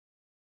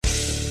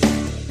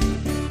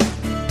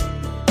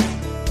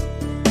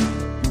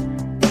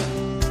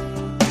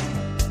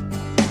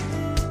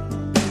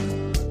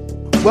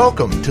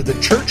Welcome to the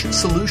Church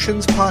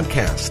Solutions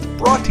Podcast,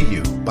 brought to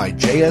you by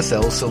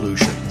JSL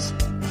Solutions.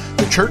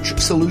 The Church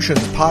Solutions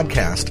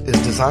Podcast is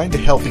designed to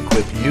help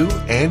equip you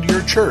and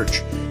your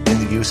church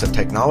in the use of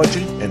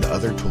technology and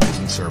other tools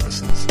and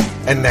services.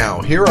 And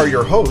now, here are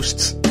your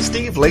hosts,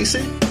 Steve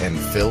Lacey and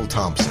Phil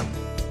Thompson.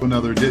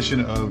 Another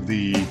edition of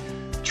the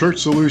Church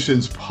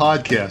Solutions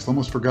Podcast.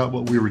 Almost forgot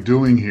what we were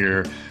doing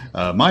here.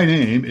 My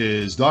name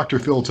is Dr.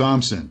 Phil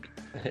Thompson.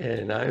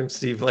 And I'm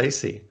Steve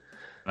Lacey.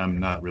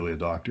 I'm not really a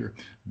doctor,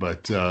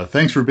 but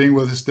thanks for being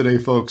with us today,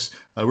 folks.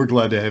 We're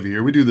glad to have you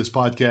here. We do this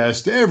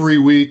podcast every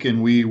week,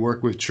 and we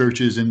work with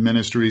churches and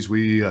ministries.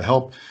 We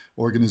help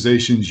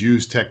organizations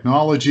use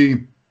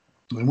technology,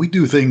 and we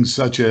do things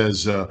such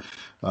as,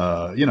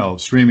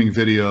 streaming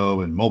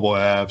video and mobile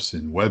apps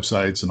and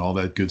websites and all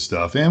that good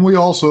stuff. And we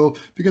also,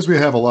 because we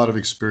have a lot of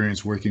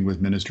experience working with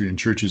ministry and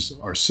churches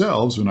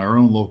ourselves in our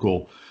own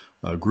local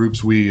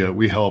groups,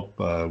 we help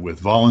with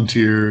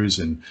volunteers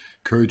and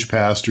encourage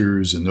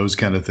pastors and those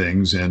kind of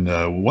things. And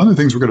one of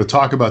the things we're going to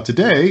talk about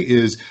today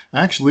is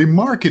actually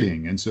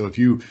marketing. And so if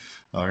you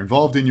are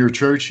involved in your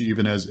church,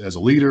 even as a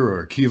leader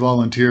or a key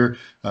volunteer,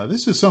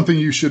 this is something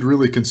you should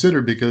really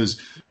consider, because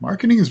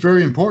marketing is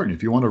very important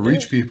if you want to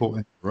reach people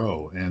and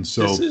grow. And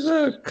so this is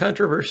a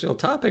controversial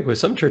topic with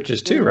some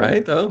churches too,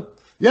 right? Though.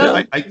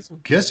 Yeah, I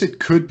guess it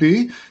could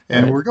be.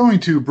 And We're going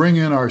to bring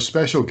in our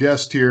special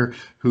guest here,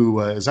 who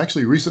has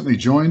actually recently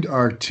joined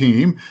our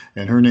team,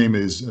 and her name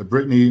is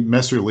Brittanye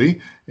Messerly.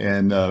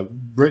 And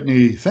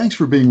Brittanye, thanks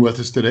for being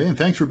with us today, and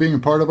thanks for being a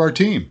part of our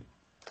team.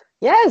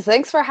 Yes,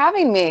 thanks for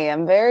having me.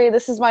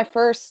 This is my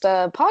first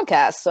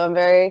podcast, so I'm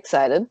very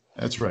excited.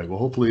 That's right. Well,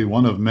 hopefully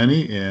one of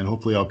many, and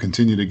hopefully I'll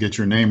continue to get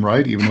your name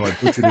right, even though I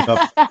butchered it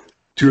up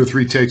 2 or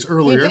 3 takes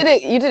earlier.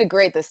 You did it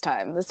great this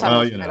time. This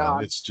time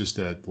it's just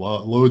that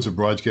loads of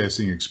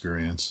broadcasting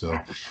experience. So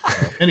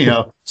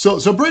anyhow, so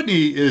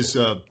Brittanye is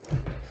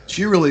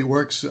she really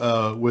works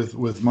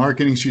with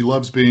marketing. She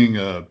loves being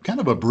kind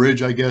of a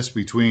bridge, I guess,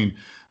 between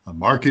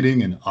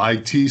marketing and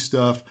IT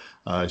stuff.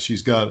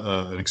 She's got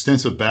an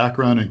extensive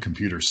background in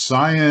computer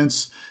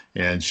science,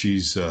 and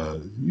she's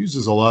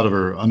uses a lot of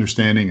her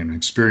understanding and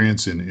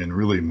experience in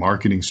really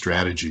marketing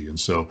strategy. And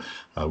so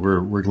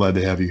we're glad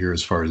to have you here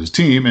as far as a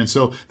team. And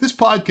so this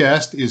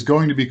podcast is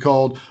going to be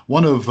called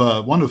one of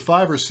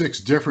 5 or 6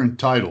 different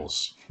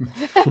titles.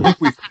 I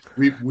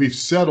think we've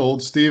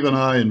settled, Steve and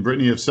I and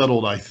Brittanye have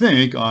settled, I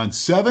think, on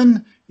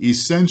 7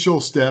 essential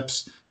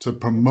steps to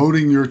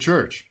promoting your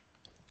church.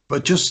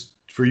 But just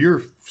for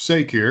your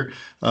sake here,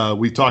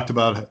 we talked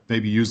about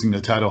maybe using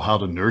the title, How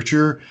to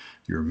Nurture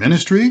Your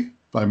Ministry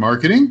by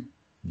Marketing.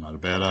 Not a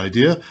bad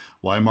idea.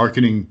 Why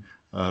marketing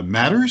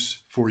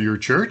matters for your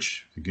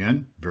church.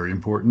 Again, very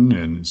important,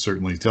 and it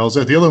certainly tells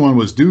that. The other one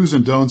was Do's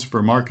and Don'ts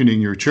for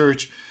Marketing Your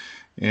Church.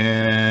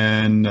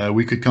 And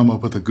we could come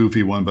up with a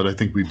goofy one, but I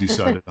think we've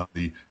decided on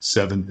the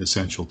 7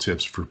 essential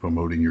tips for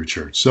promoting your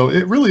church. So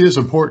it really is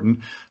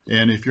important.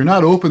 And if you're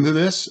not open to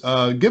this,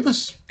 give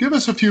us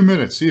a few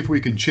minutes, see if we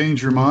can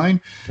change your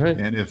mind. Right.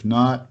 And if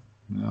not,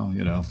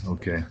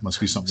 okay, must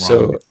be something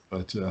wrong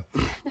with it.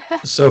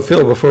 But so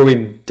Phil, before we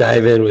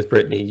dive in with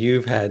Brittanye,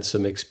 you've had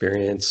some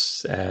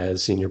experience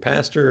as senior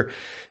pastor,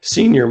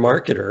 senior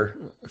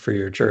marketer for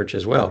your church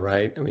as well,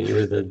 right? I mean, you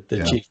were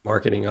the chief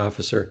marketing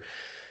officer.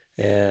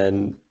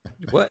 And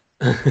what?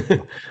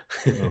 Well,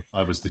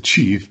 I was the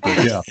chief,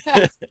 but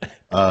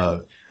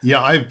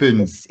I've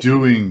been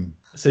doing.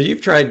 So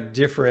you've tried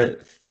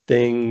different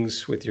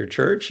things with your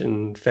church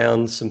and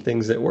found some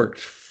things that worked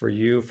for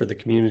you, for the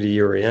community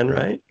you were in,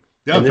 right?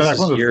 Yeah, and this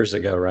is years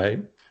ago, right?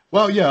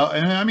 Well, yeah,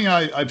 and I mean,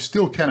 I'm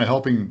still kind of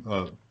helping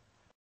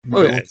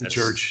the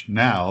church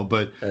now,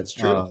 but that's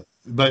true.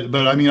 But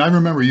I mean, I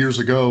remember years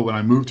ago when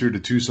I moved here to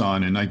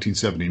Tucson in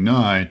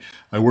 1979,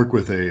 I worked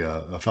with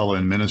a fellow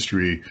in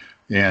ministry,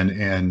 and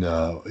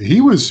he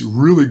was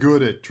really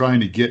good at trying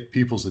to get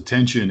people's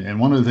attention.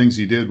 And one of the things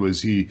he did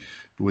was he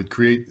would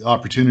create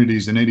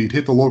opportunities, and then he'd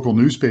hit the local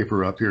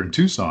newspaper up here in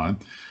Tucson.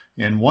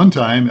 And one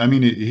time, I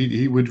mean,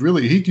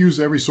 he'd use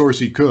every source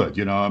he could,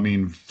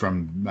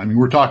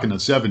 we're talking the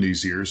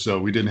 70s here, so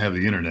we didn't have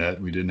the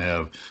internet, we didn't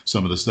have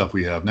some of the stuff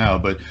we have now,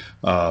 but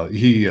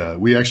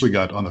we actually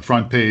got on the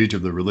front page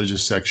of the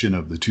religious section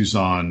of the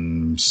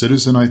Tucson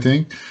Citizen, I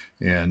think,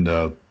 and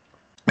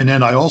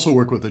then I also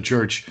work with a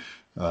church,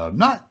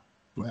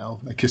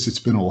 I guess it's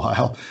been a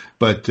while,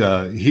 but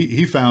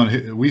we found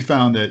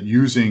that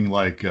using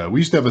we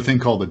used to have a thing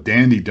called the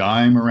Dandy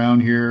Dime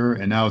around here,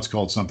 and now it's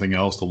called something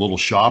else, the Little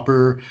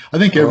Shopper. I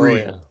think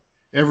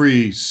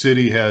every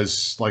city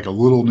has like a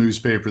little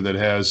newspaper that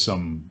has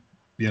some,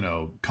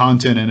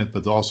 content in it,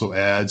 but also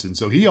ads. And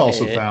so he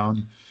also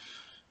found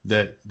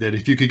that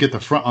if you could get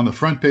on the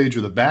front page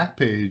or the back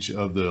page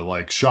of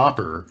the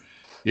Shopper,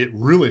 it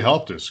really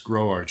helped us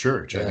grow our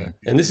church. Yeah. I think.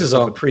 And this is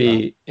all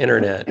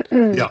pre-internet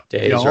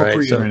days, all right?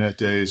 pre-internet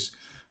days.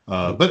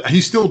 But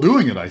he's still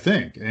doing it, I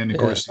think. And of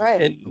course,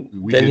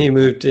 he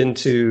moved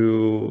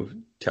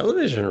into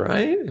television,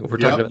 right? We're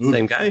talking about the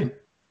same guy.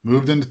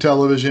 Moved into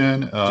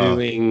television.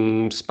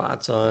 Doing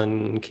spots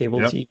on cable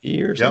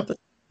TV or something.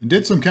 and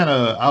did some kind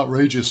of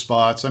outrageous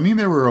spots. I mean,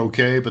 they were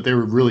okay, but they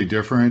were really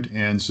different.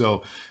 And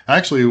so,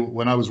 actually,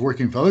 when I was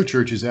working for other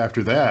churches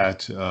after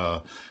that,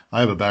 I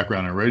have a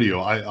background in radio.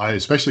 I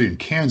especially in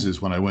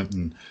Kansas, when I went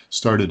and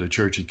started a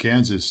church in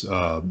Kansas,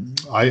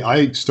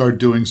 I started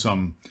doing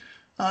some,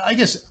 I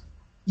guess,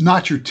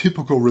 not your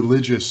typical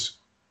religious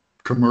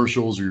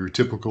commercials or your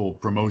typical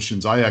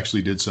promotions. I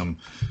actually did some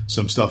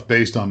stuff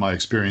based on my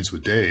experience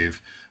with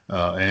Dave,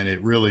 and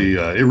it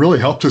really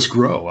helped us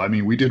grow. I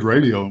mean, we did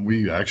radio, and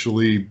we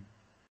actually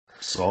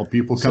saw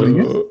people coming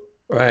in.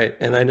 Right,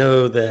 and I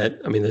know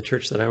that. I mean, the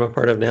church that I'm a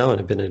part of now, and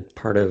I've been a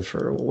part of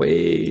for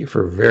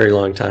a very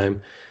long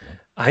time.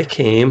 I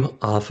came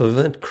off of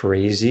a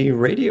crazy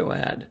radio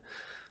ad.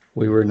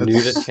 We were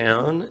new to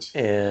town,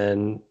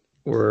 and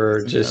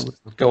we're just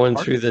going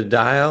through the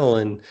dial,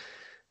 and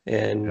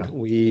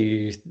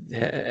we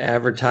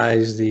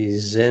advertised the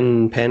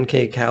Zen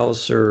Pancake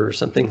House or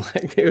something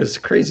like. It was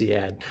a crazy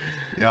ad.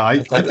 Yeah, I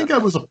think I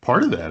was a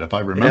part of that, if I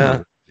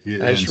remember.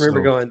 Yeah, I just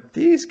remember going,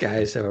 these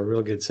guys have a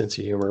real good sense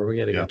of humor. We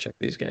got to go check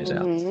these guys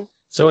out.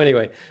 So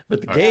anyway, but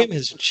the game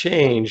has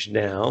changed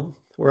now.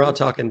 We're all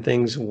talking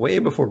things way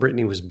before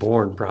Brittanye was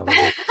born, probably.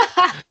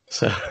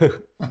 So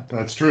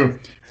that's true.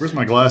 Where's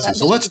my glasses?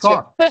 So let's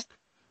talk.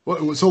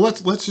 So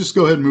let's just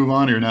go ahead and move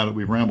on here now that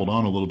we've rambled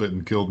on a little bit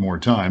and killed more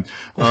time.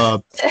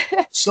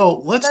 So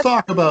let's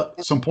talk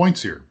about some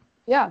points here.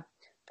 Yeah.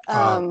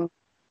 And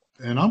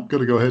I'm going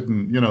to go ahead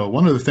and,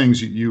 one of the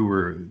things you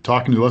were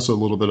talking to us a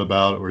little bit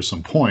about were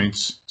some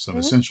points, some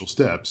essential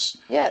steps.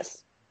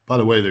 Yes. By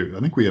the way, I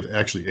think we have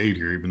actually 8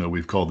 here, even though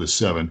we've called this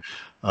 7.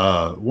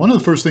 One of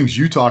the first things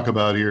you talk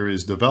about here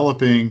is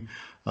developing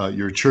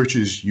your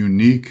church's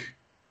unique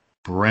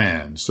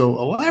brand. So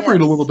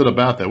elaborate a little bit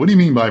about that. What do you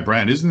mean by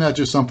brand? Isn't that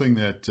just something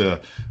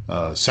that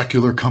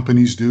secular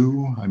companies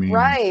do? I mean,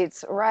 right.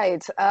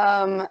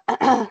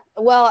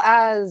 Well,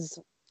 as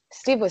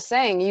Steve was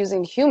saying,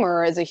 using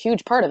humor is a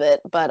huge part of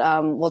it, but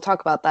we'll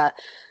talk about that.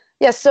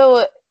 Yeah,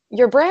 so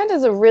your brand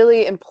is a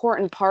really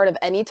important part of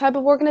any type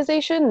of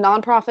organization.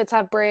 Nonprofits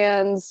have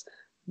brands,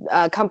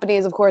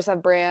 companies, of course,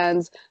 have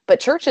brands, but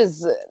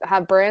churches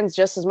have brands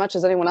just as much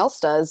as anyone else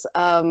does.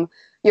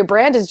 Your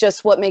brand is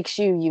just what makes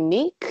you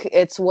unique.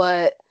 It's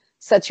what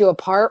sets you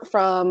apart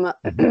from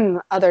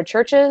other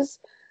churches.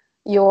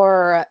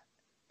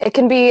 It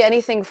can be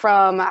anything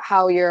from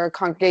how your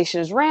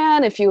congregation is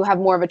ran, if you have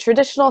more of a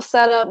traditional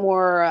setup,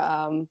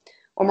 or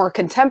more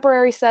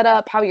contemporary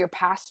setup, how your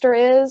pastor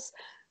is.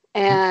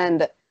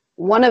 And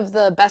one of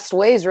the best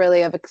ways,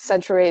 really, of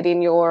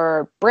accentuating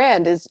your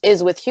brand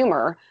is with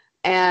humor.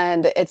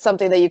 And it's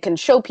something that you can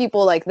show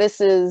people, like,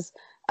 this is,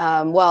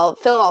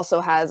 Phil also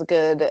has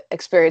good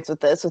experience with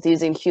this, with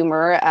using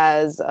humor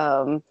as,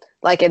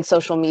 like, in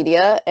social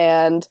media.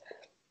 And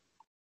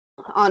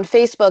on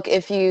Facebook,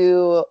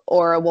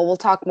 we'll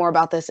talk more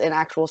about this in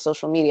actual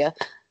social media,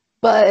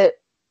 but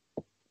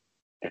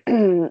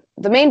the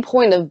main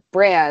point of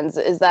brands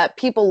is that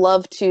people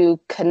love to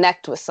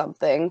connect with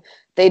something.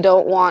 They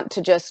don't want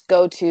to just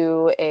go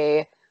to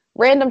a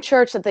random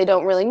church that they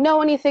don't really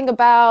know anything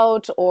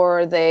about,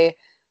 or they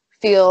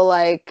feel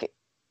like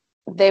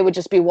they would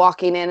just be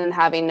walking in and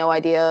having no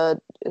idea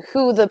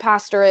who the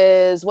pastor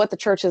is, what the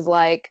church is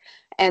like.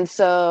 And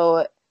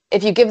so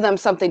if you give them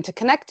something to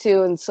connect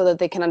to, and so that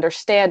they can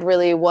understand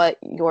really what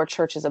your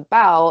church is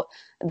about,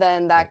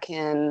 then that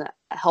can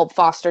help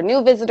foster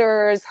new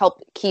visitors,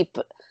 help keep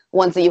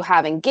ones that you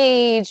have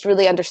engaged,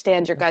 really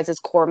understand your guys'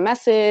 core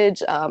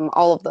message,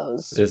 all of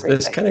those.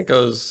 This kind of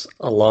goes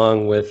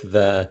along with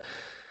the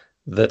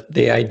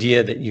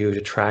idea that you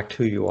attract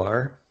who you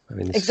are. I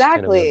mean, this is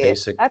kind of a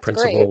basic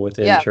principle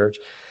within church.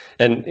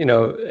 And,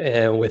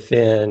 and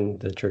within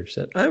the church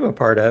that I'm a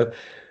part of,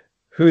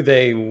 who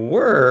they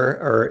were,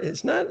 or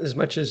it's not as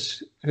much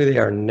as who they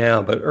are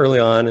now, but early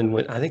on, and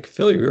when I think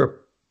Phil, you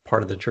were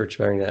part of the church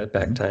during that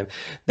back time,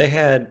 they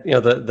had,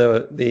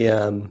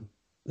 the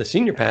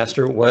senior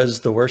pastor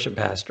was the worship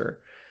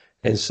pastor,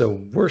 and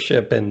so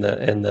worship and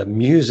the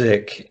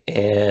music,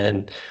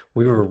 and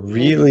we were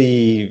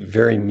really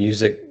very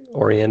music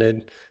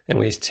oriented, and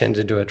we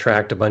tended to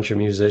attract a bunch of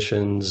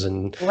musicians,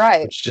 and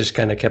which just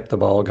kind of kept the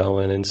ball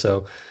going. And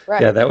so,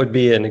 that would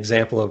be an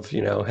example of,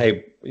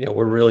 hey,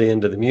 we're really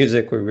into the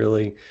music. We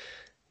really,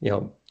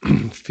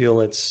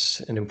 feel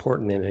it's an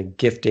important and a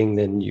gifting,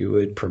 then you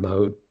would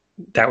promote.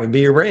 That would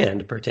be your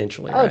brand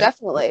potentially. Oh,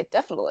 right?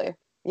 Definitely.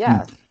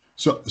 Yeah.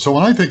 So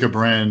when I think of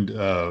brand,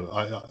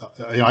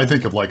 I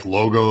think of like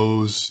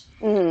logos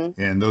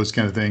and those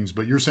kind of things.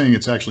 But you're saying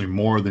it's actually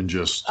more than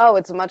just. Oh,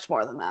 it's much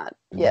more than that.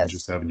 Yes.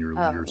 Just having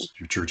your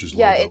church's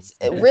logo. Yeah,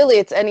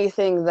 it's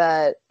anything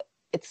that.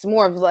 It's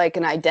more of like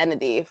an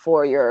identity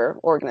for your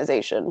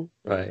organization.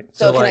 Right.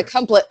 So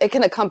it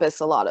can encompass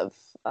a lot of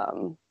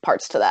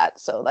parts to that.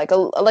 So like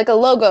a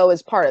logo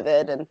is part of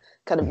it, and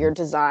kind of your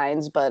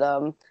designs, but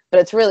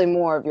it's really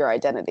more of your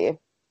identity.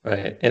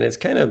 Right. And it's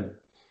kind of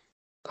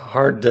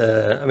hard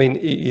to, I mean,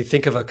 you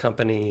think of a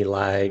company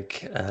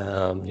like,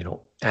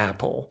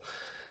 Apple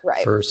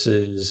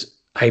versus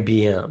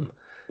IBM.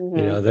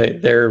 You know,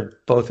 they're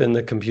both in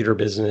the computer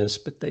business,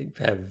 but they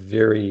have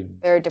very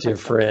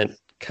different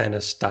kind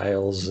of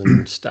styles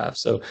and stuff.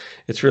 So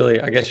it's really,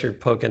 I guess you're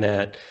poking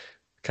at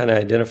kind of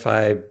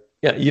identify.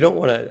 Yeah, you don't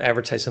want to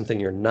advertise something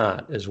you're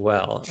not as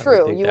well.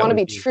 True. You want to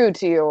be true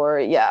to your,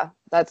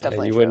 that's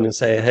definitely you true. wouldn't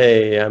say,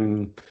 hey,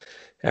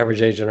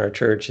 average age in our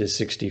church is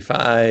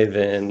 65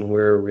 and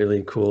we're a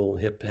really cool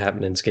hip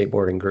happening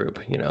skateboarding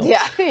group, you know.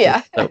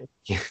 Yeah. That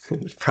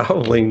would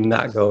probably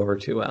not go over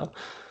too well.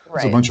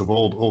 There's a bunch of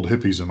old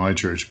hippies in my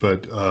church,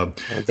 but so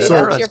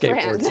that's your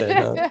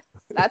brand.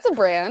 That's a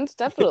brand,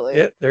 definitely.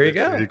 Yeah, there you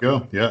go. There you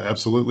go. Yeah,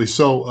 absolutely.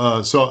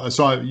 So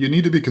you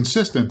need to be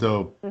consistent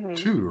though,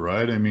 too,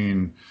 right? I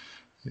mean,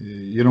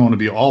 you don't want to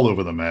be all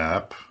over the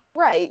map.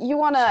 Right. You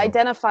want to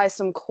identify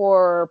some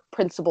core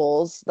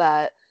principles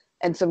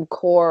and some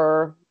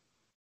core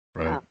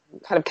kind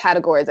of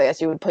categories, I guess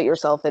you would put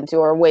yourself into,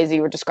 or ways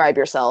you would describe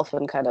yourself,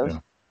 and kind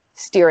of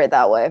steer it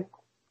that way.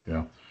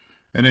 Yeah.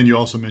 And then you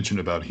also mentioned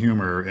about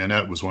humor, and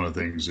that was one of the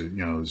things that,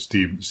 you know,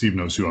 Steve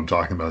knows who I'm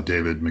talking about,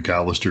 David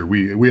McAllister.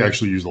 We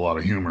actually used a lot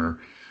of humor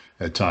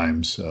at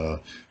times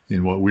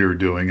in what we were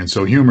doing. And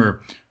so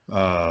humor,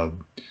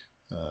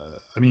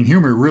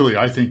 humor really,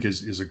 I think,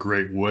 is a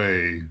great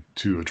way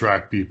to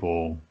attract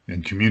people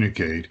and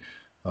communicate.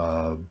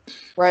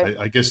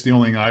 I guess the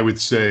only thing I would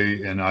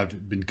say, and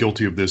I've been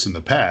guilty of this in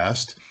the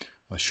past,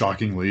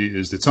 shockingly,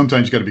 is that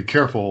sometimes you got to be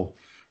careful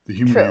the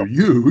humor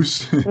you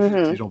use.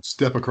 You don't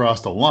step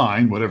across the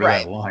line, whatever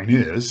that line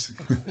is.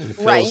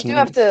 Right, you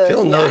have to.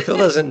 Phil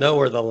doesn't know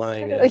where the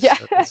line is. Yeah,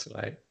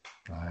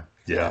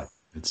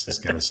 it's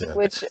kind of sad.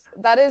 Which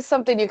that is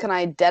something you can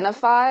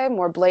identify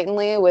more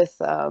blatantly with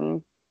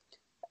other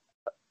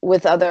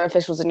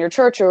officials in your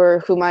church,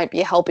 or who might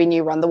be helping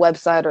you run the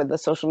website or the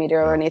social media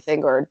or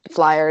anything, or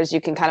flyers.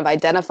 You can kind of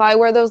identify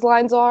where those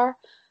lines are,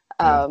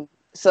 so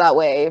that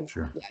way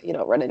you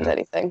don't run into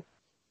anything.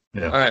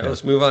 Yeah. All right,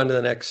 let's move on to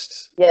the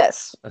next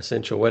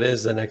essential. What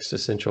is the next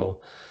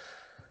essential?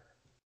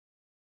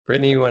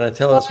 Brittany, you want to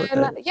tell us what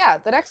that? Yeah,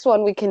 the next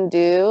one we can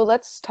do,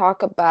 let's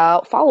talk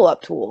about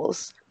follow-up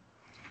tools.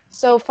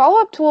 So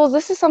follow-up tools,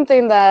 this is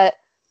something that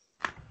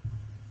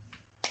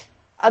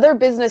other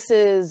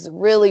businesses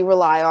really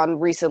rely on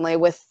recently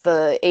with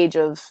the age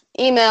of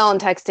email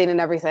and texting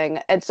and everything.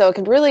 And so it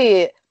can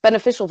really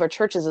beneficial for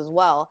churches as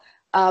well.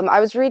 I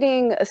was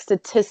reading a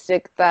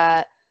statistic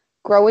that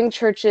growing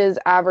churches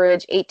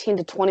average 18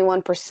 to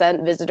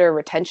 21% visitor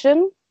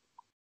retention.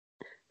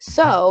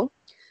 So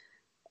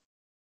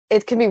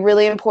it can be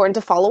really important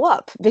to follow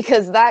up,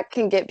 because that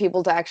can get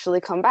people to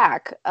actually come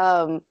back.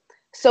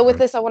 So with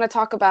this, I want to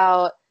talk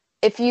about,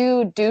 if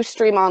you do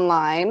stream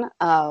online,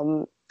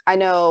 I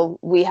know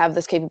we have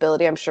this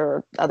capability, I'm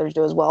sure others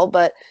do as well,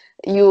 but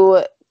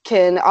you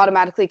can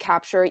automatically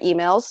capture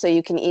emails, so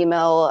you can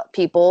email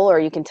people or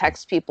you can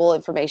text people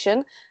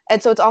information.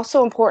 And so it's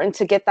also important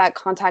to get that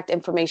contact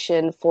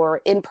information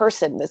for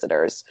in-person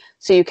visitors,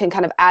 so you can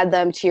kind of add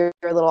them to your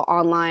little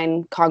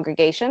online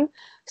congregation,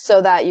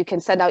 so that you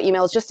can send out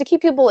emails just to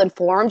keep people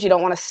informed. You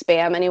don't want to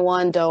spam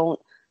anyone. Don't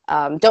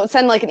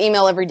send like an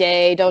email every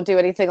day. Don't do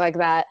anything like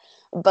that.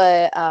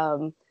 But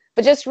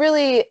just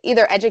really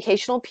either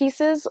educational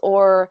pieces,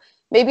 or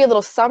maybe a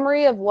little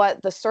summary of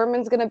what the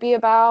sermon's going to be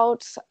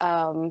about.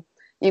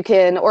 You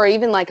can, or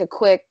even like a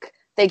quick,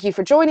 thank you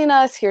for joining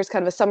us. Here's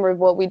kind of a summary of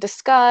what we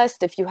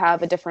discussed. If you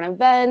have a different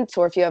event,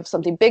 or if you have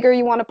something bigger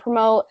you want to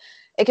promote,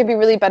 it can be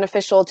really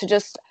beneficial to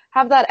just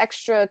have that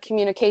extra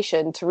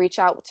communication to reach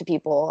out to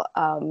people.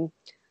 And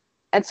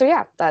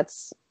so,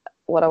 that's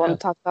what I want to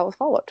talk about with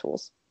follow-up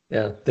tools.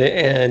 Yeah,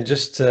 and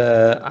just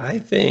I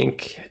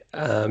think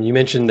you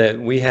mentioned that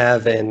we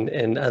have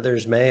and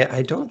others may.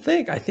 I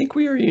think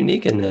we are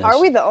unique in this. Are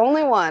we the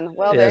only one?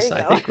 Well, yes, there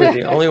you go. I think we're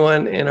the only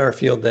one in our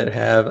field that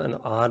have an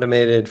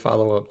automated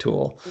follow-up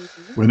tool.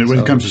 When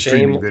it comes to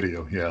streaming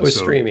video, with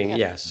streaming,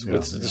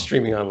 with the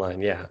streaming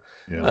online, and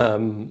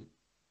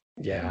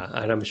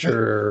I'm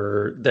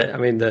sure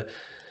that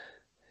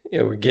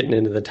we're getting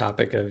into the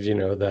topic of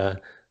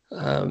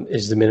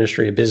is the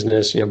ministry a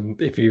business?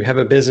 If you have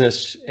a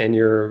business and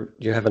you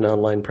have an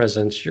online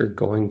presence, you're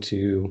going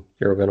to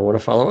want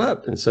to follow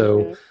up, and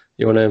so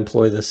you want to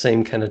employ the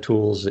same kind of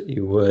tools that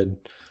you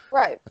would.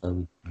 Right.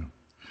 And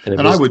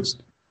I would.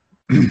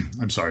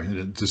 I'm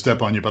sorry to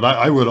step on you, but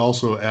I would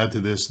also add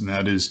to this, and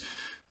that is,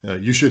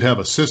 you should have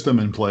a system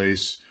in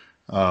place,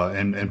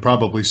 and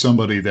probably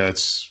somebody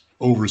that's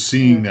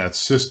overseeing that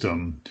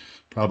system.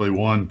 Probably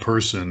one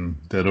person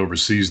that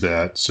oversees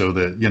that, so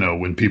that,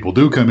 when people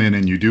do come in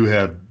and you do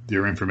have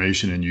their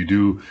information, and you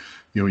do,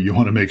 you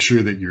want to make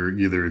sure that you're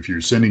either, if you're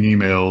sending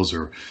emails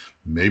or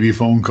maybe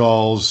phone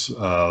calls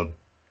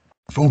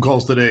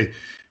today,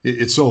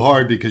 it's so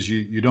hard because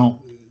you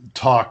don't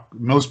talk.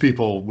 Most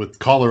people with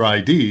caller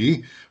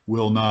ID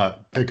will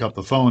not pick up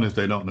the phone if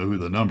they don't know who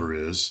the number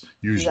is,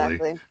 usually.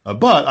 Exactly.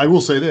 But I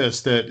will say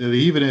this, that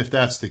even if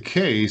that's the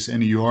case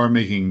and you are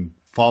making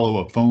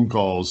follow-up phone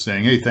calls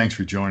saying, hey, thanks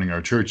for joining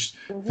our church.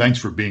 Thanks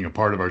for being a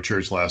part of our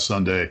church last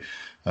Sunday.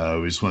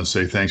 We just want to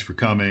say thanks for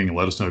coming and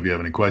let us know if you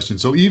have any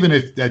questions. So even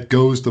if that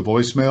goes to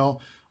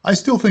voicemail, I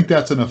still think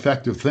that's an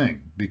effective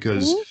thing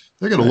because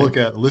they're going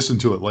to listen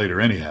to it later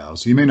anyhow.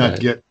 So you may not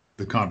get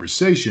the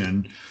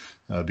conversation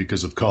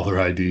because of caller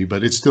ID,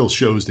 but it still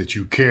shows that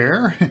you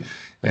care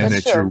and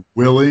that you're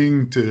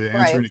willing to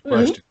answer any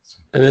questions.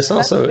 And this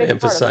also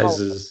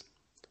emphasizes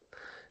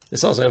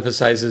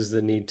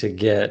the need to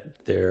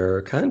get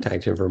their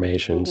contact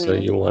information. So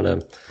you want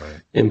to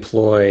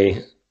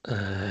employ,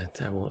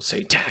 I won't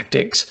say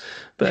tactics,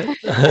 but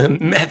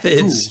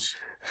methods,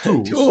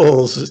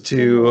 tools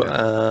to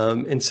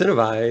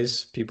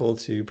incentivize people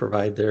to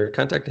provide their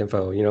contact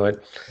info. You know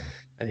what?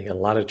 I think a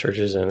lot of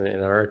churches, and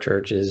in our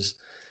church, is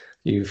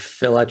you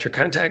fill out your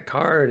contact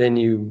card, and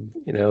you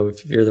know,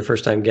 if you're the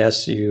first time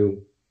guest,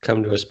 you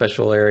come to a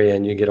special area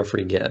and you get a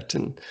free gift.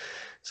 And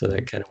so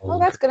that kind of. Oh,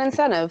 that's good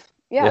incentive.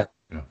 Yeah,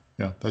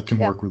 that can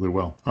work really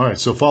well. All right,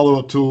 so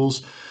follow-up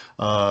tools.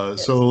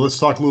 So let's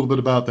talk a little bit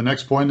about the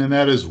next point, and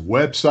that is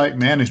website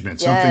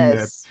management. Something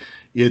that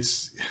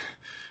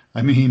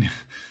I mean,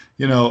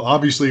 you know,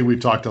 obviously we've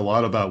talked a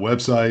lot about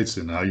websites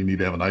and how you need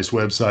to have a nice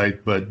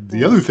website, but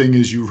the other thing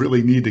is you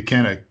really need to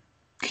kind of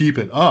keep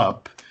it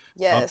up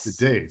to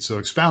date. So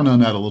expound on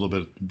that a little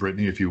bit,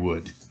 Brittany, if you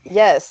would.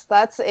 Yes,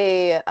 that's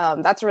a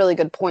really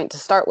good point to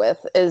start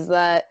with, is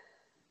that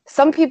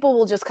some people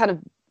will just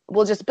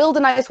build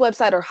a nice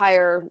website or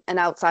hire an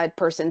outside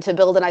person to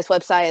build a nice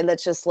website and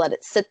let's just let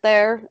it sit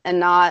there and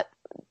not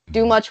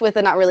do much with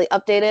it, not really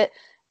update it.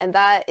 And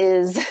that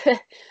is,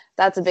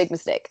 that's a big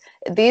mistake.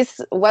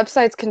 These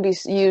websites can be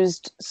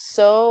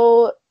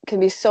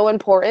so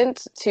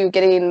important to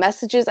getting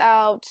messages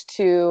out,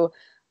 to,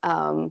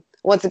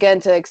 once again,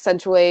 to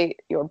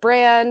accentuate your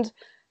brand.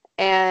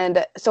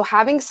 And so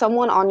having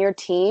someone on your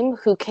team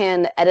who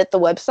can edit the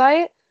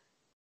website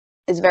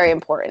is very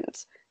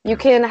important. You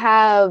can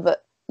have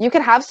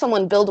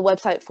someone build a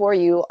website for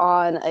you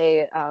on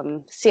a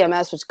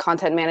CMS, which is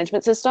content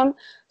management system,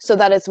 so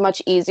that it's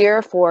much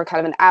easier for kind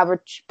of an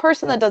average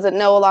person that doesn't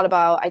know a lot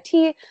about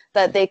IT,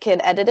 that they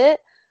can edit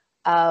it.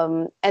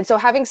 And so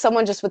having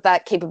someone just with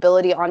that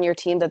capability on your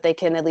team that they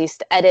can at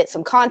least edit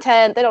some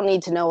content, they don't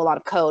need to know a lot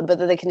of code, but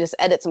that they can just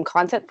edit some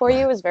content for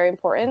you is very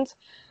important.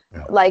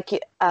 Yeah. Like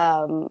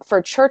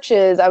for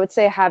churches, I would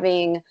say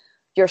having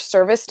your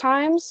service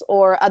times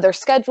or other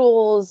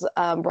schedules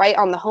right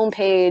on the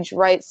homepage,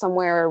 right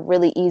somewhere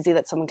really easy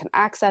that someone can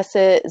access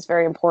it is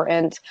very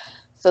important,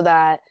 so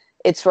that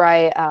it's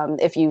right.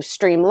 If you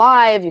stream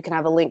live, you can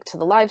have a link to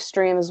the live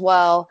stream as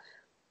well.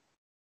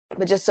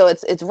 But just so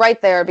it's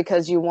right there,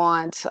 because you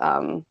want,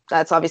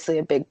 that's obviously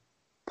a big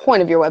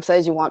point of your website,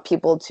 is you want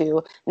people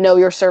to know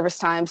your service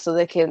times so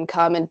they can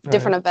come and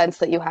different events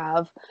that you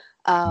have.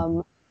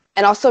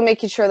 And also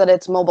making sure that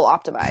it's mobile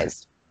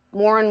optimized.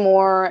 More and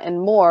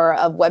more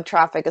of web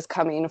traffic is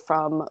coming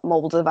from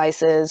mobile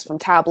devices, from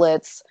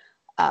tablets.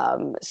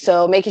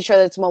 So making sure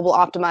that it's mobile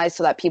optimized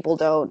so that people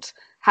don't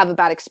have a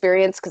bad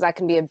experience, because that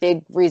can be a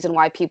big reason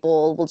why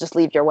people will just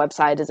leave your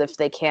website, is if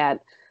they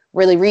can't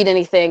really read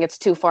anything, it's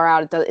too far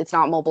out, it's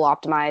not mobile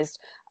optimized.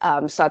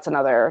 So that's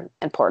another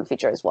important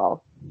feature as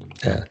well.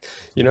 Yeah.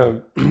 You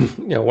know,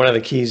 one of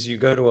the keys, you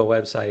go to a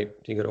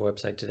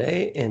website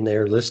today and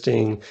they're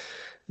listing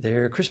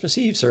their Christmas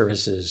Eve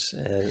services,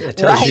 and it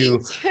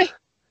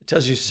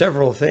tells you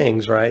several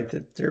things, right?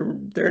 That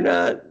they're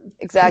not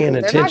paying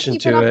attention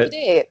to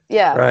it.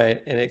 Yeah.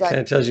 Right. And it kind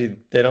of tells you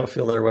they don't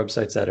feel their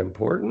website's that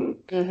important.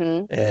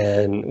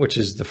 And which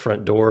is the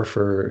front door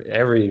for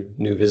every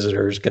new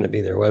visitor is going to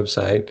be their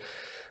website.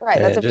 Right.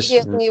 That's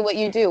immediately what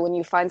you do when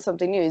you find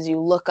something new, is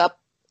you'll look up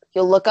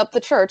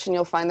the church and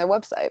you'll find their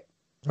website.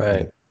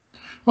 Right.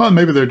 Well,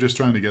 maybe they're just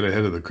trying to get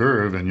ahead of the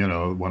curve and,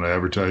 want to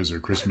advertise their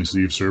Christmas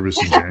Eve service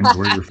in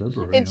January or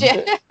February.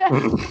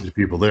 There's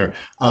people there.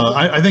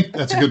 I think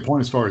that's a good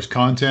point as far as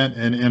content.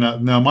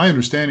 And now my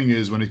understanding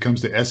is when it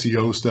comes to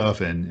SEO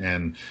stuff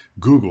and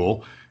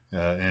Google,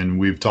 and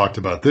we've talked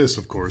about this,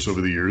 of course,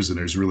 over the years, and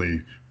there's really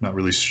not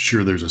really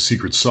sure there's a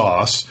secret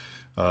sauce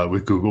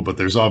with Google, but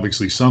there's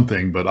obviously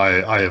something. But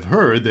I have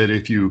heard that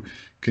if you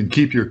can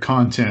keep your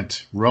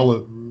content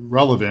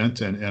relevant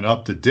and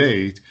up to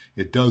date,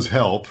 it does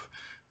help.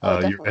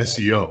 Your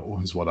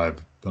SEO is what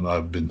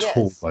I've been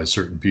told by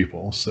certain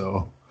people.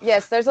 So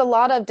yes, there's a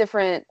lot of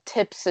different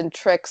tips and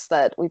tricks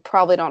that we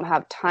probably don't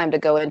have time to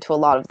go into a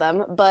lot of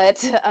them, but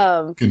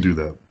can do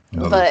that.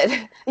 But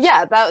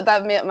yeah,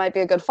 that might be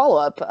a good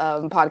follow-up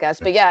podcast.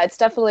 But yeah, it's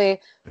definitely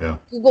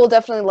Google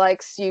definitely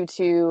likes you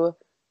to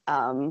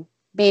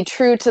be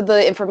true to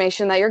the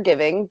information that you're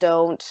giving.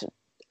 Don't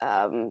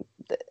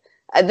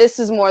this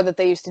is more that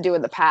they used to do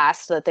in the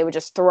past, that they would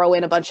just throw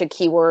in a bunch of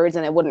keywords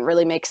and it wouldn't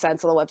really make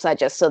sense on the website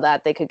just so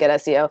that they could get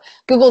SEO.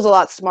 Google's a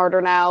lot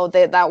smarter now.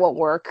 That won't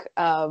work.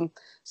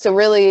 So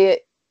really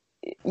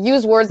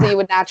use words that you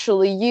would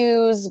naturally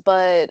use,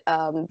 but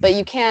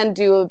you can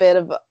do a bit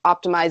of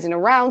optimizing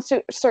around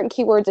certain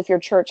keywords. If your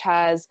church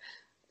has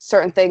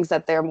certain things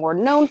that they're more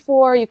known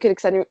for, you could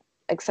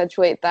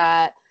accentuate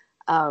that,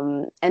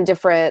 and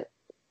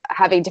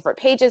having different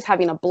pages,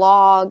 having a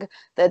blog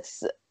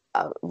that's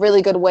a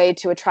really good way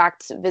to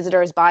attract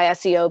visitors by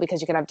SEO,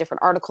 because you can have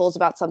different articles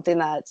about something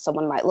that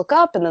someone might look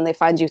up and then they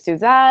find you through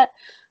that.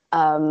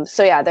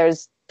 So yeah,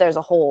 there's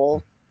a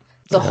whole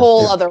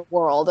other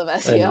world of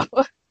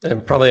SEO.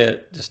 And probably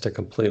just a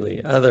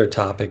completely other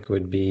topic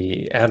would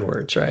be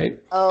AdWords, right?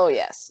 Oh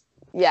yes.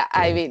 Yeah.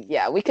 I mean,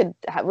 yeah, we could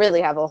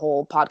really have a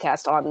whole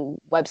podcast on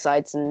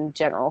websites in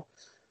general.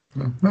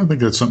 I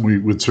think that's something we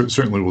would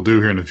certainly will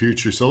do here in the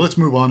future. So let's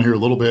move on here a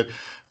little bit.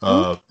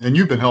 And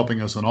you've been helping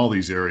us on all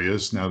these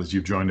areas now that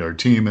you've joined our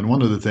team. And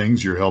one of the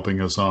things you're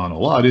helping us on a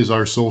lot is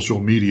our social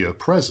media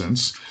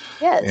presence.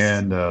 Yes.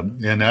 And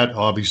that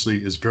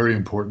obviously is very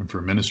important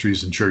for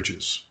ministries and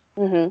churches.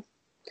 Mm-hmm.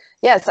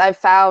 Yes, I've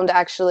found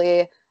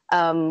actually,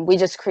 we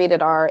just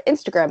created our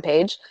Instagram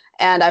page,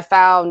 and I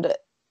found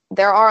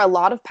there are a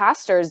lot of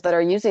pastors that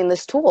are using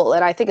this tool,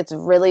 and I think it's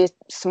really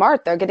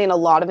smart. They're getting a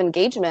lot of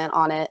engagement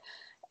on it.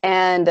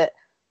 And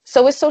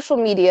so with social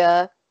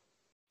media,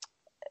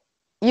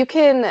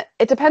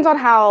 it depends on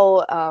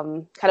how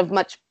kind of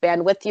much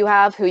bandwidth you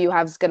have, who you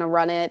have is going to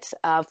run it,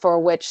 for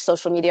which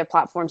social media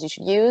platforms you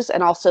should use,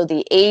 and also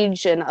the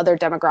age and other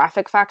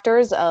demographic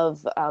factors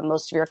of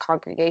most of your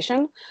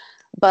congregation.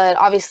 But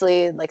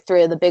obviously, like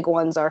three of the big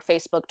ones are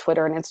Facebook,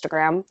 Twitter, and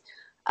Instagram.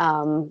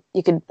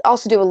 You could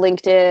also do a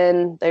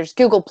LinkedIn. There's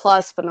Google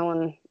Plus, but no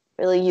one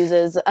really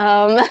uses.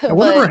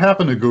 Whatever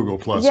happened to Google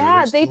Plus?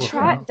 Yeah,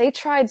 they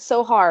tried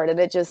so hard, and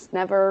it just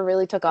never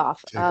really took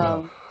off.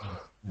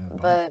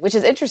 But which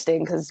is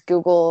interesting because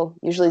Google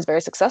usually is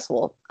very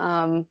successful.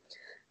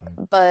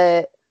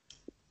 But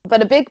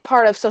a big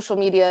part of social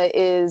media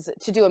is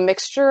to do a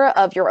mixture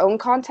of your own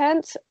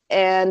content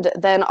and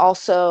then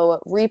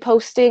also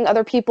reposting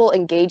other people,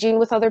 engaging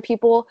with other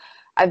people.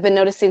 I've been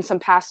noticing some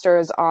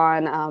pastors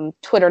on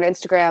Twitter and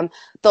Instagram,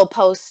 they'll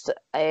post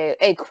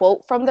a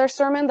quote from their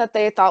sermon that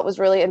they thought was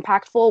really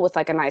impactful with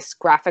like a nice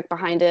graphic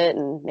behind it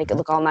and make it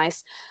look all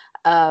nice.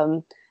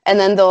 And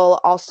then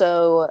they'll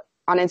also,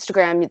 on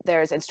Instagram,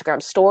 there's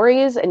Instagram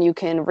stories, and you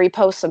can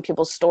repost some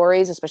people's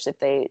stories, especially if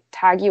they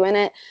tag you in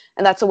it.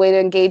 And that's a way to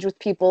engage with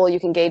people. You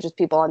can engage with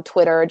people on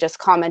Twitter, just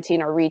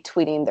commenting or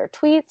retweeting their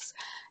tweets.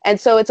 And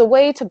so it's a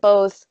way to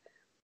both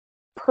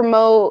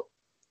promote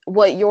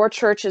what your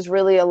church is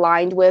really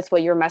aligned with,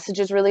 what your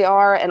messages really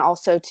are, and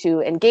also to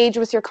engage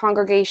with your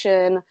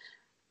congregation.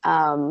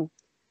 And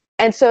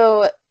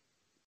so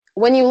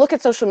when you look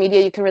at social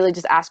media, you can really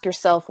just ask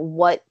yourself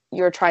what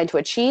you're trying to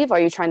achieve.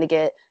 Are you trying to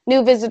get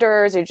new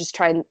visitors? Are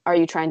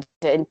you trying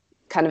to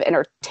kind of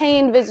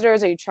entertain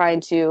visitors? Are you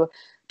trying to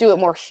do it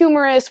more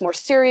humorous, more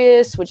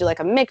serious? Would you like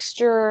a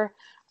mixture?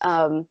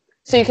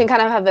 So you can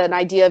kind of have an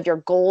idea of your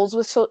goals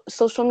with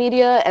social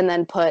media and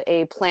then put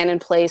a plan in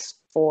place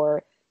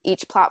for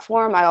each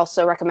platform. I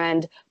also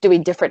recommend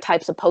doing different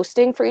types of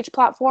posting for each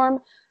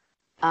platform,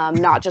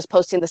 not just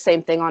posting the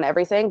same thing on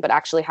everything, but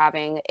actually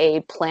having a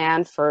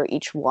plan for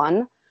each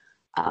one.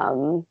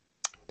 But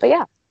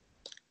yeah.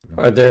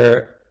 Are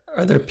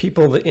there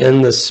people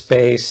in the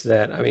space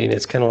that, I mean,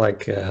 it's kind of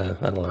like, I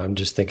don't know, I'm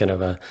just thinking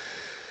of a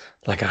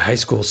high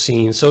school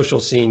scene, social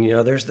scene,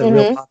 there's the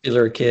real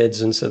popular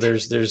kids. And so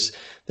there's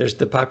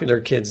the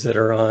popular kids that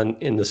are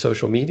in the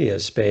social media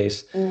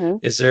space.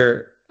 Is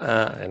there,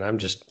 and I'm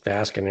just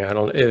asking,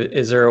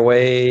 is there a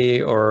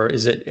way, or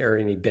is there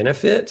any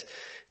benefit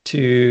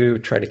to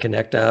try to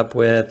connect up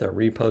with or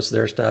repost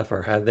their stuff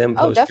or have them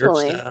post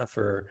your stuff?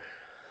 Or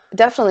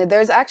definitely,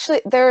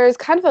 there's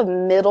kind of a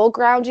middle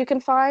ground you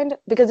can find,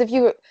 because if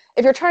you're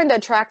trying to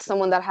attract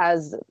someone that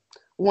has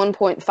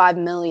 1.5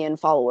 million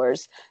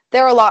followers,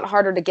 they're a lot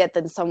harder to get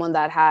than someone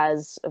that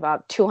has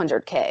about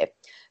 200K.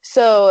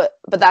 So,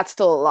 but that's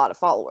still a lot of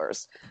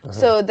followers.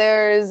 So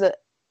there's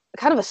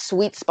kind of a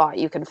sweet spot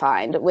you can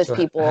find with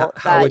people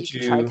that you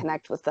can try to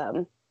connect with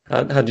them.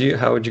 How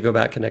would you go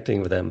about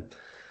connecting with them?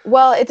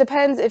 Well, it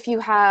depends. If you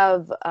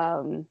have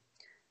a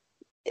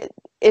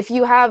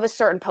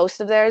certain post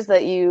of theirs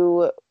that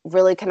you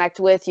really connect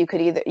with, you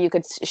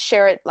could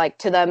share it like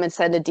to them and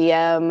send a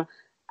DM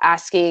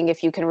asking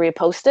if you can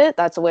repost it.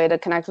 That's a way to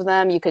connect with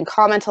them. You can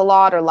comment a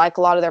lot or like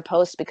a lot of their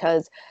posts,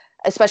 because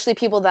especially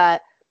people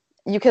that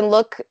you can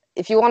look,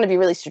 if you want to be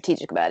really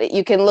strategic about it,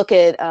 you can look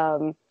at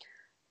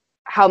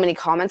how many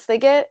comments they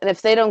get. And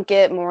if they don't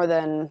get more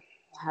than,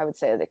 I would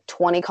say, like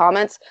 20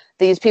 comments,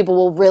 these people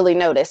will really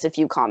notice if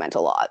you comment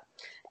a lot.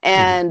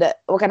 And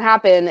what can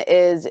happen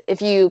is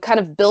if you kind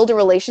of build a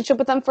relationship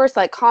with them first,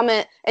 like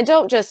comment, and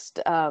don't just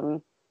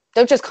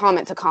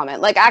comment to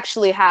comment, like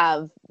actually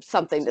have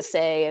something to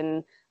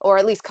say, or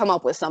at least come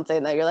up with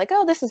something that you're like,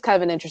 oh, this is kind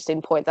of an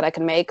interesting point that I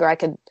can make, or I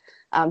could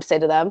say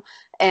to them,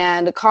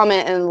 and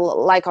comment and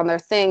like on their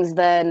things,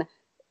 then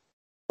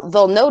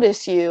they'll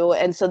notice you.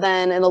 And so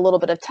then in a little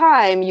bit of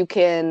time, you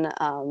can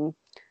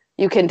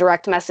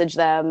direct message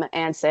them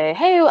and say,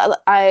 hey,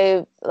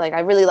 I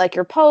really like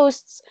your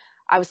posts.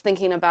 I was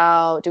thinking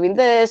about doing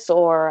this,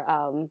 or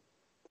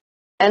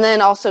and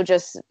then also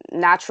just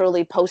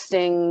naturally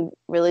posting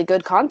really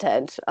good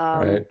content.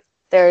 Right.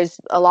 There's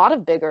a lot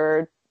of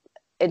bigger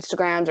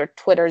Instagrams or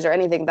Twitters or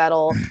anything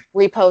that'll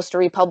repost or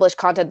republish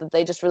content that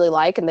they just really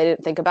like and they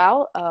didn't think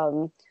about.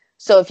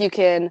 So if you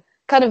can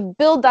kind of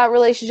build that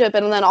relationship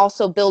and then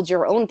also build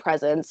your own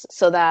presence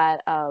so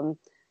that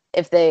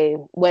if they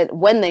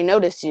when they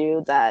notice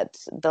you, that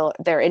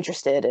they're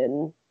interested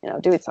in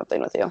doing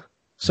something with you.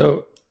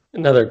 So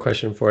another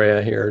question for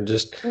you here.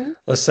 Just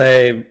let's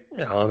say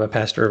I'm a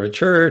pastor of a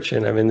church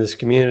and I'm in this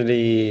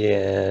community,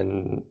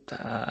 and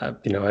I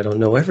don't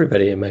know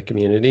everybody in my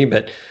community,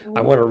 but I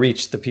want to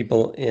reach the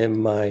people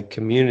in my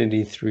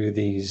community through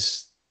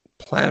these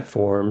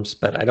platforms,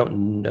 but I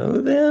don't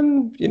know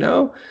them.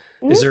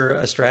 Is there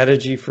a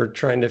strategy for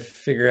trying to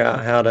figure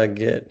out how to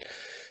get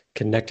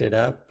connected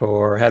up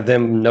or have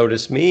them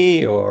notice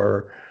me?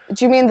 Or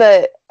do you mean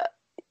that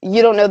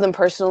you don't know them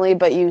personally,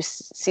 but you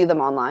see them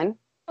online?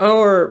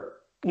 Or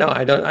no,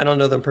 I don't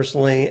know them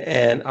personally,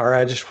 or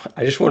I just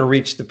want to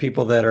reach the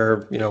people that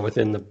are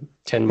within the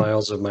 10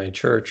 miles of my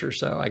church or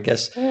so. I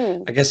guess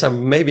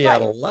I'm maybe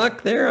out of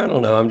luck there. I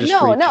don't know. I'm just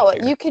no.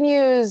 You can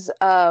use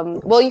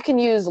you can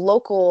use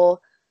local,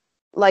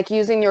 like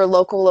using your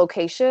local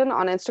location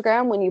on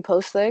Instagram when you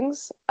post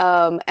things,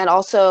 and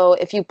also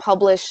if you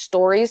publish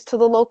stories to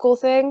the local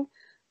thing.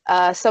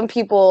 Some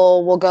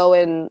people will go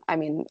in. I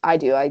mean, I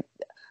do.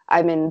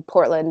 I'm in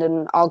Portland,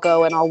 and I'll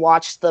go and I'll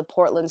watch the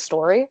Portland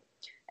story.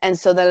 And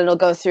so then it'll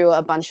go through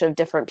a bunch of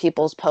different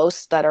people's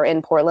posts that are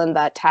in Portland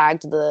that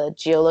tagged the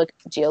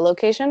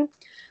geolocation.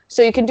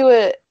 So you can do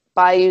it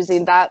by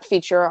using that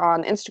feature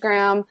on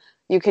Instagram.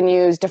 You can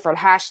use different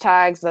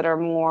hashtags that are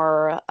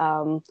more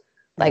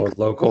more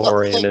local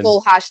oriented.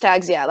 Local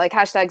hashtags, yeah, like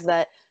hashtags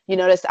that you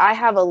notice. I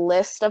have a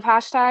list of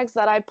hashtags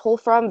that I pull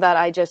from that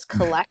I just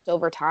collect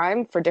over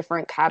time for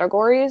different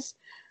categories.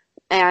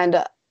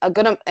 And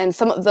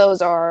some of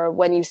those are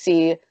when you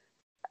see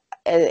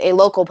a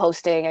local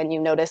posting and you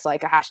notice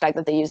like a hashtag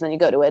that they use, and then you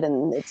go to it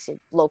and it's a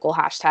local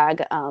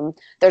hashtag.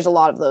 There's a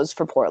lot of those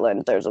for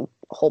Portland. There's a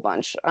whole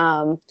bunch.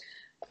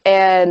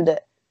 And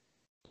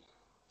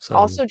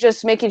also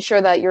just making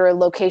sure that your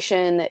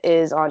location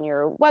is on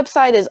your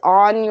website, is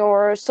on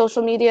your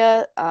social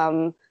media,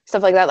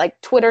 stuff like that. Like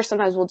Twitter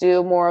sometimes will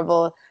do more of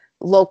a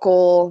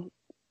local.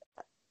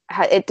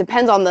 It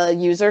depends on the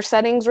user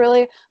settings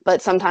really, but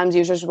sometimes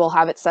users will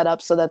have it set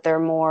up so that they're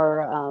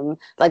more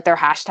like their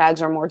hashtags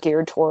are more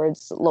geared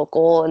towards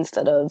local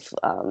instead of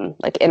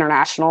like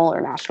international or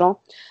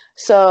national.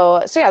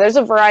 So yeah, there's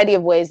a variety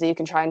of ways that you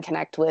can try and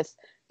connect with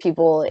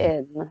people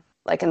in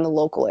the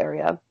local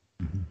area.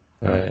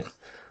 All right.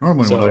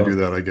 Normally, when I do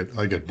that,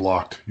 I get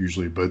blocked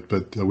usually,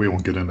 but we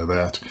won't get into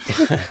that.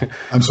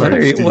 I'm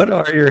sorry. What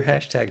are your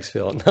hashtags,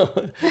 Phil?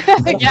 No.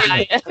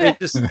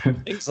 Just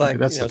things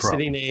like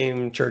city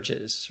name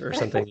churches or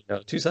something.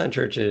 Tucson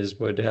churches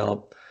would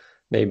help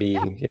maybe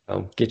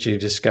get you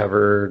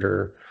discovered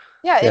or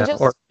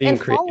or being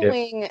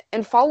creative.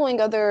 Following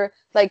other,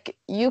 like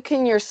you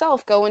can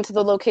yourself go into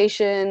the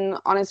location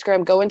on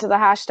Instagram, go into the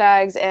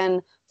hashtags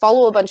and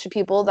follow a bunch of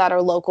people that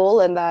are local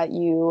and that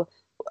you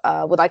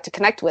would like to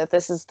connect with.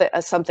 This is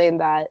something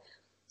that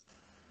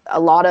a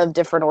lot of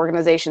different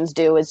organizations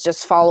do, is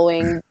just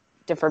following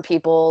different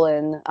people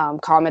and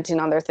commenting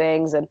on their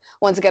things. And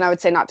once again, I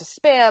would say not to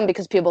spam,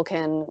 because people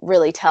can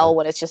really tell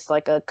when it's just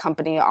like a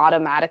company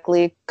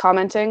automatically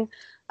commenting.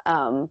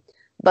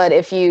 But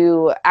if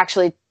you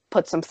actually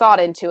put some thought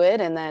into it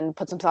and then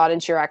put some thought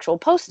into your actual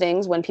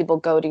postings, when people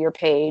go to your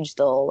page,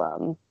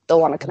 they'll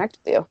want to connect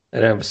with you.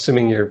 And I'm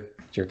assuming your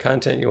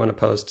content you want to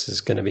post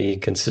is going to be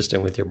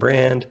consistent with your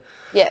brand.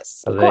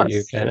 Yes, so of that course.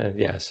 you kind of,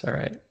 yes, all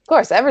right. Of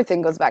course,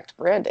 everything goes back to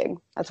branding.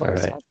 That's why we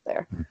started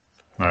there.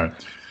 All right.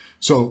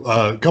 So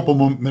a couple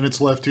more minutes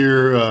left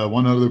here.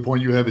 One other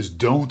point you have is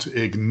don't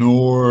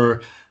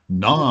ignore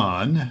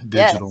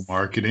non-digital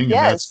marketing. And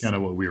that's kind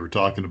of what we were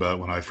talking about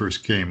when I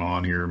first came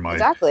on here.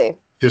 My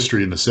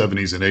history in the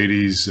 70s and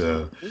 80s.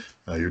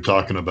 You're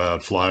talking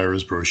about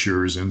flyers,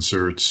 brochures,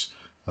 inserts,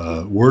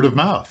 word of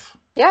mouth.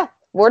 Yeah.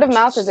 Word of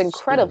mouth is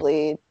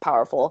incredibly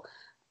powerful.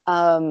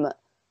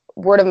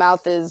 Word of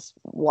mouth is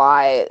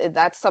why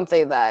that's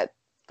something that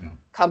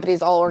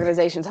companies, all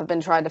organizations have been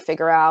trying to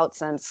figure out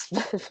since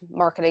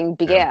marketing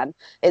began,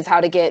 is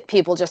how to get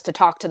people just to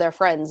talk to their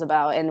friends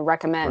about and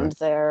recommend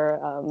their,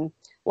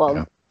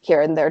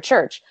 here in their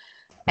church.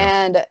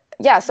 And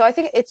so I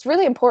think it's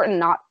really important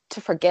not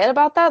to forget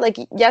about that. Like,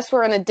 yes,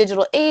 we're in a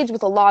digital age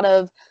with a lot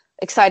of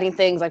exciting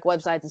things like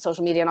websites and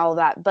social media and all of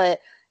that, but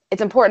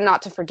it's important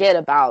not to forget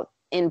about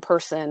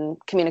in-person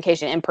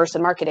communication,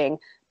 in-person marketing,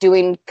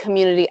 doing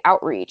community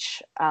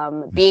outreach,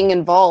 being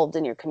involved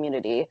in your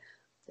community,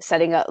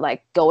 setting up,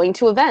 like going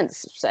to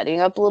events, setting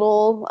up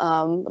little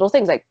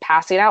things like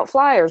passing out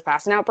flyers,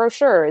 passing out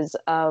brochures.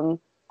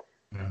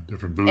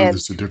 Different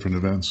booths at different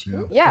events.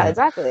 Yeah,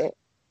 exactly.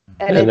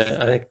 And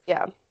I think,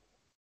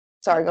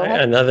 sorry, go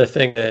ahead. Another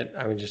thing that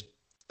I would just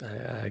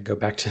I go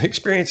back to the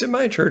experience in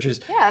my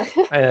churches.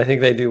 I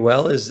think they do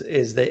well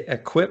is they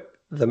equip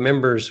the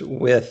members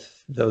with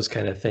those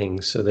kind of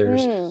things. So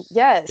there's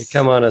you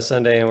come on a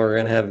Sunday and we're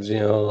going to have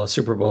a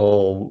Super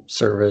Bowl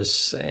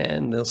service,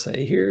 and they'll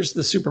say, here's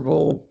the Super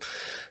Bowl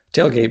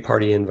tailgate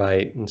party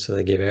invite, and so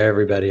they give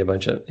everybody a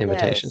bunch of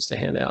invitations to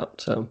hand out.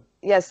 So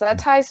Yes, that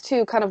ties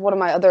to kind of one of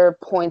my other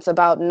points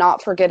about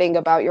not forgetting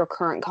about your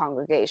current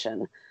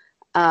congregation.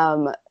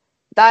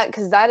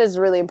 Because that is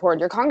really important.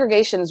 Your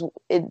congregation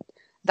is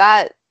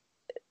that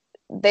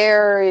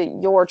they're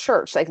your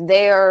church. Like,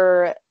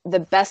 they're the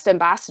best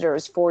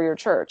ambassadors for your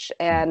church.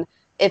 And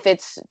if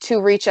it's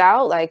to reach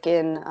out, like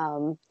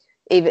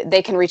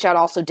they can reach out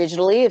also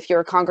digitally. If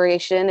you're a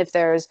congregation, if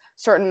there's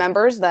certain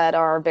members that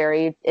are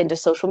very into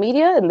social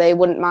media and they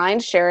wouldn't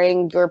mind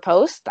sharing your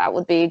post, that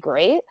would be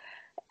great.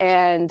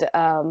 And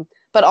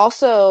but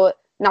also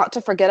not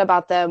to forget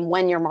about them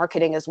when you're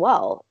marketing as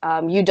well.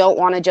 You don't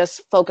want to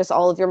just focus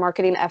all of your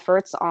marketing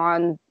efforts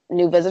on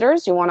new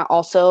visitors. You want to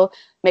also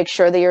make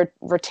sure that you're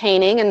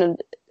retaining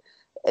and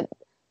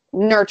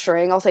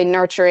nurturing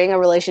a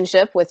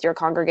relationship with your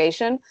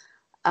congregation,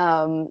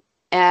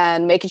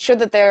 and making sure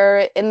that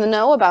they're in the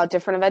know about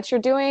different events you're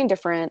doing,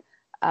 different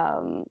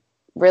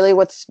really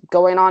what's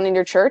going on in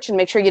your church, and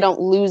make sure you don't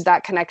lose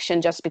that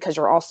connection just because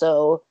you're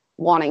also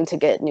wanting to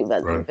get new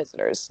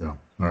visitors. Yeah.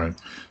 All right.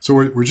 So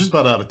we're just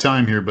about out of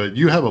time here, but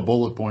you have a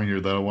bullet point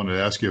here that I wanted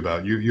to ask you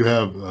about. You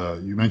have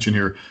you mentioned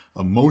here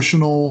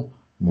emotional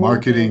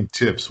marketing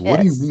tips. What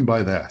do you mean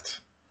by that?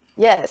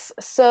 Yes.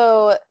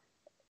 So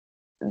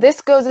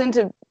this goes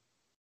into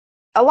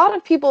a lot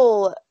of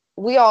people.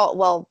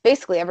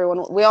 Basically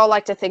everyone, we all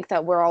like to think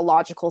that we're all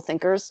logical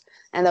thinkers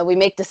and that we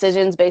make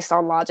decisions based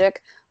on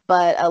logic.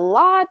 But a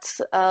lot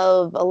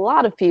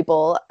of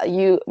people,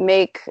 you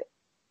make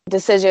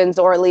decisions,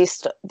 or at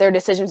least their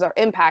decisions are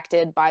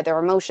impacted by their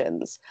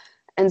emotions.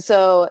 And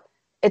so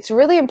it's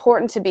really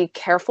important to be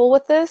careful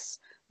with this.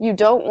 You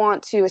don't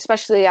want to,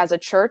 especially as a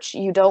church,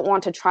 you don't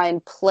want to try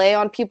and play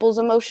on people's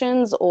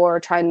emotions or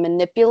try and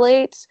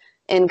manipulate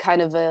in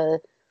kind of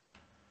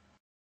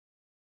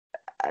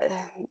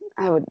since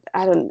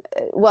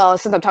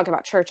I'm talking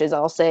about churches,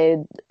 I'll say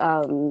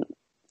an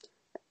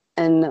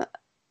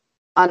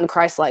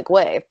unchristlike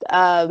way,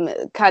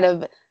 kind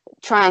of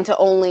trying to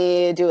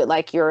only do it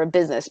like you're a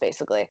business,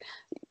 basically.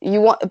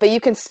 But you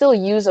can still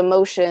use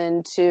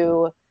emotion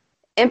to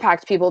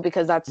impact people,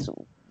 because that's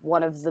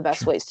one of the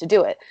best ways to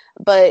do it.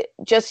 But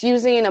just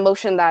using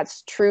emotion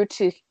that's true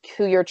to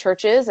who your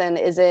church is and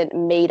isn't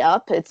made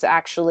up. It's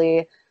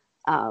actually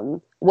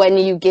when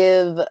you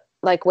give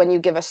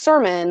a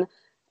sermon,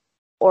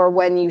 or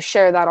when you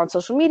share that on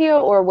social media,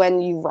 or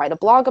when you write a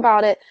blog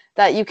about it,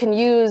 that you can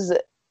use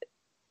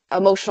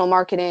emotional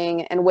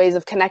marketing and ways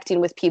of connecting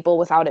with people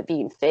without it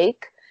being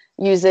fake.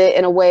 Use it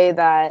in a way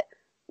that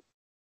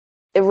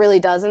it really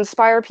does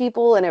inspire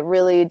people, and it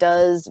really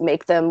does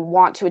make them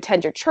want to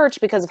attend your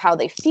church because of how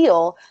they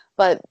feel,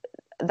 but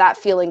that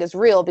feeling is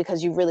real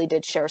because you really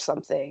did share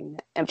something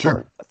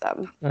important with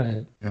them.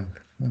 Right. Yeah,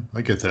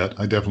 I get that.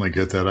 I definitely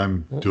get that.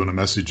 I'm doing a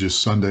message this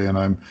Sunday, and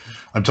I'm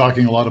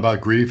talking a lot about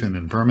grief and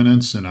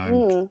impermanence, and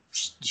I'm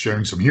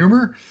sharing some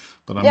humor,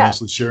 but I'm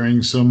also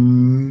sharing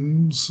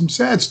some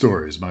sad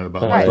stories about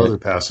my brother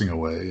passing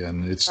away,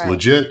 and it's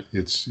legit.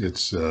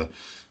 It's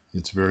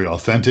very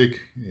authentic,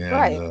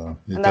 and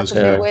and that's a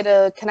good way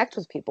to connect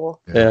with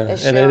people. Yeah,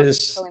 and it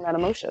is showing that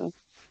emotion.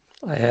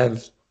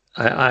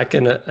 I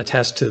can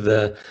attest to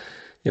the,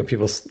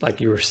 people,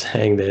 like you were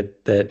saying,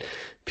 that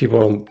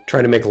people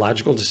try to make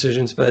logical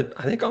decisions, but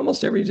I think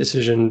almost every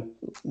decision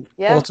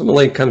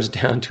ultimately comes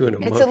down to an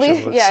emotional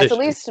decision.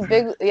 It's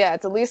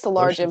at least a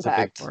large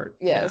impact. A big part.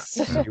 Yes.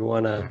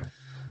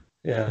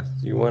 Yeah.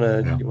 You want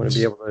to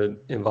be able to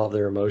involve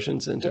their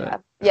emotions into it.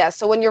 Yeah.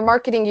 So when you're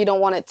marketing, you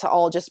don't want it to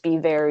all just be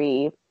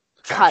very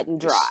cut and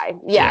dry.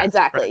 Yeah,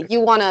 exactly. Right.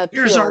 You want to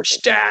here's our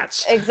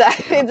stats.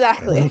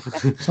 Exactly.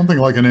 Something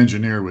like an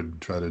engineer would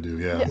try to do.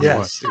 Yeah.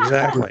 Yes,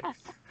 exactly.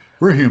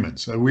 We're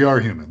humans. We are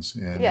humans,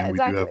 and we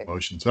do have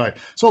emotions. All right.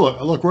 So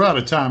look, we're out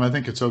of time. I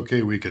think it's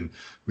okay. We can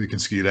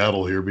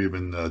skedaddle here. We've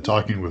been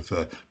talking with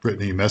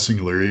Brittanye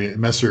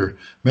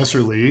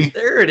Messerly.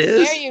 There it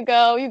is. There you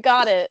go. You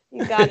got it.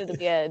 You got it at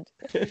the end.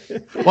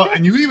 Well,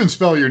 and you even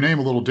spell your name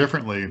a little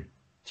differently.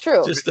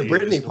 True. Just the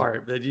Brittany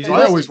part. But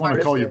I always want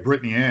to call you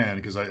Brittany Ann,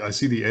 because I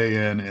see the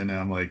A-N, and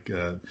I'm like,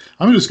 I'm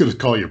just going to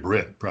call you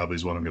Britt, probably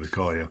is what I'm going to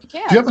call you.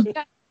 Yeah.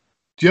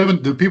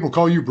 Do people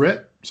call you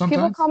Britt sometimes?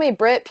 People call me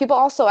Brit. People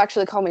also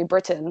actually call me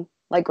Britain,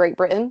 like Great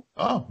Britain.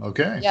 Oh,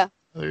 okay. Yeah.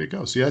 There you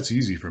go. See, that's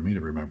easy for me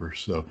to remember.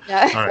 So,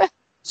 all right.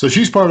 So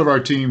she's part of our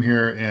team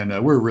here,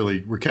 and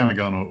we're kind of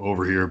gone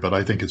over here, but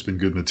I think it's been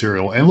good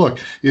material. And look,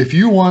 if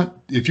you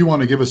want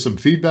to give us some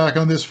feedback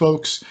on this,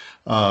 folks,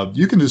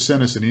 you can just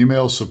send us an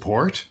email,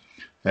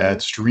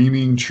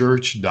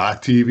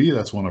 support@streamingchurch.tv.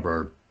 That's one of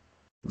our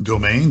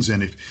domains.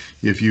 And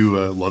if you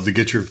love to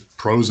get your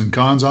pros and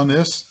cons on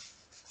this,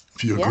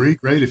 if you agree,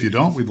 great. If you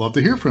don't, we'd love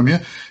to hear from you.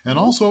 And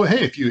also,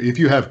 hey, if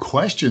you have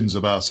questions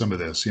about some of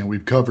this,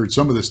 we've covered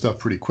some of this stuff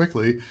pretty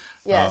quickly.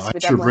 Yes, I'm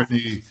sure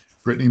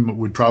Brittany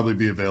would probably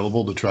be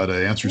available to try to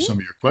answer some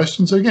of your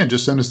questions. Again,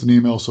 just send us an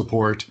email,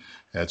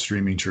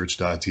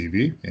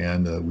 support@streamingchurch.tv,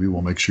 and we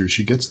will make sure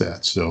she gets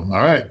that. So,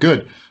 all right,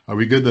 good. Are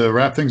we good to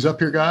wrap things up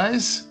here,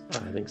 guys? I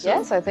think so.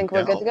 Yes, I think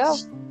we're good to go.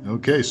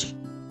 Okay.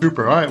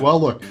 Super. All right. Well,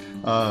 look,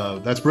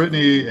 that's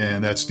Brittanye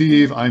and that's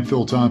Steve. I'm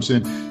Phil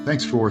Thompson.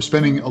 Thanks for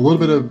spending a little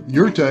bit of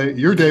your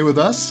day with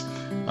us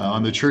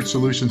on the Church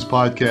Solutions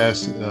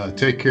podcast.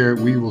 Take care.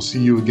 We will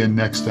see you again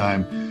next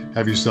time.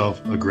 Have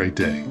yourself a great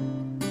day.